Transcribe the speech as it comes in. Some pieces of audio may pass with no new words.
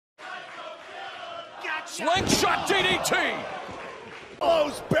Slingshot DDT.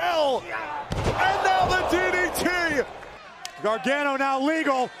 Blows bell. And now the DDT. Gargano now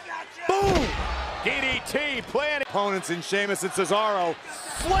legal. Boom. DDT playing opponents in Sheamus and Cesaro.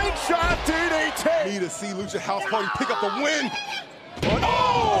 Slingshot DDT. Need to see Lucha House Party pick up the win.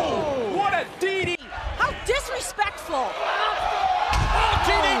 Oh! What a DDT. How disrespectful. Oh,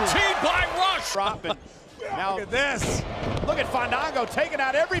 DDT by Rush. Dropping. Now look at this. Look at Fandango taking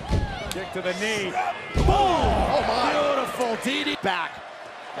out every kick to the knee. Boom! Oh my. Beautiful DDT back.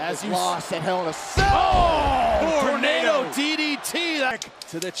 As you lost at Hell in a Cell. Oh! Tornado DDT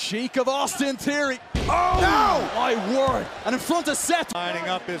To the cheek of Austin Theory. Oh no! My word. And in front of Seth. Lining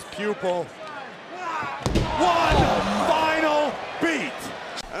up his pupil. One final beat.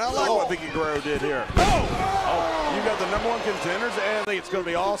 And I like what Vicky Guerrero did here. Oh, you got the #1 contenders, and I think it's going to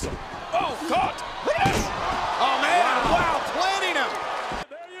be awesome. Oh, God. Look at this. Oh, man. Wow, planning him.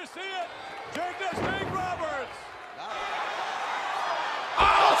 There you see it. Take this, Big Roberts.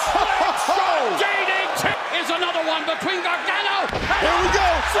 Oh, DDT is another one between Gargano. Here we go.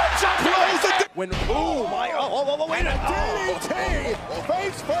 Close the When, oh, my, wait a DDT.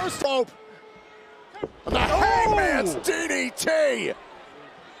 Face first hope. The Hangman's DDT.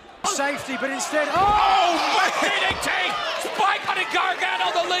 Safety, but instead, DDT. Spike on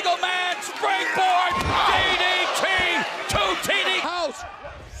Gargano, the legal man. Springboard. DDT. 2 TD. House.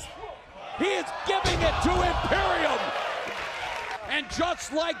 He is giving it to Imperium. And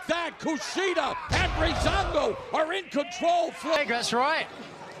just like that, Kushida and Breezango are in control. That's right.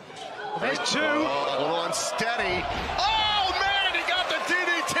 There's 2. A little unsteady. Oh man, he got the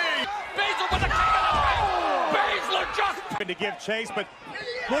DDT. Baszler with the kick of the ring. Baszler just To give chase, but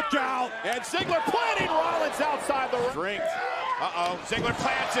look out. And Ziggler planting Rollins outside the ring. Uh-oh, Ziggler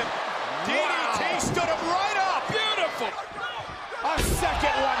plants it. DDT stood him right up. beautiful. A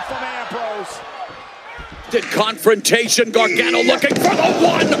second one from Ambrose. Confrontation, Gargano looking for the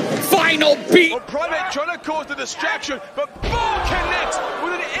one final beat. Well, Private trying to cause the distraction, but Bull connects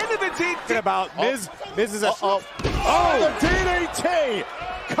with an end of the DDT. About Miz is a the DDT.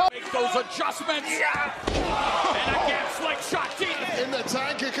 Make those adjustments. And again, slingshot DDT. In the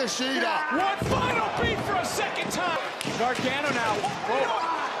tank of Kushida. One final beat for a second time. Gargano now.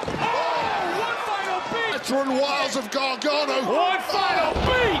 One final beat. Veteran wiles of Gargano. One final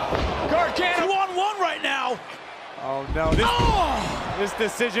beat. Gargano 1-1 right now. Oh no, this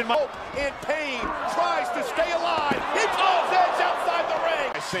decision. In pain, tries to stay alive. He pulls edge outside the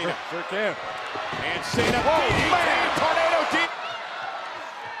ring. Cena. Sure can. And Cena. Man, tornado deep.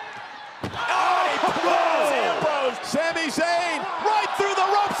 Ambrose. Sami Zayn right through the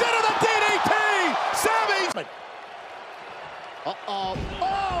ropes into the DDT. Sami.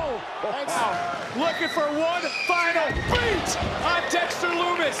 Looking for one final beat on Dexter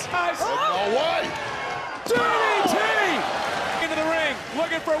Lumis. No way. DDT into the ring.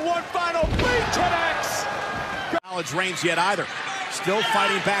 Looking for one final beat. Connects. Knowledge reigns yet either. Still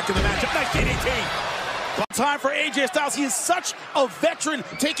fighting back in the matchup. Nice DDT. Time for AJ Styles. He is such a veteran,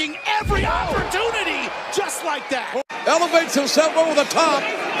 taking every opportunity just like that. Elevates himself over the top.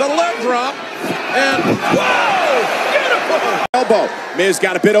 The leg drop. And whoa! Beautiful! Elbow. Miz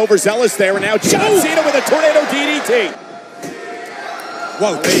got a bit overzealous there, and now John Cena with a tornado DDT.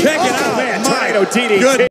 Whoa, check it out. Man, tornado DDT. Good.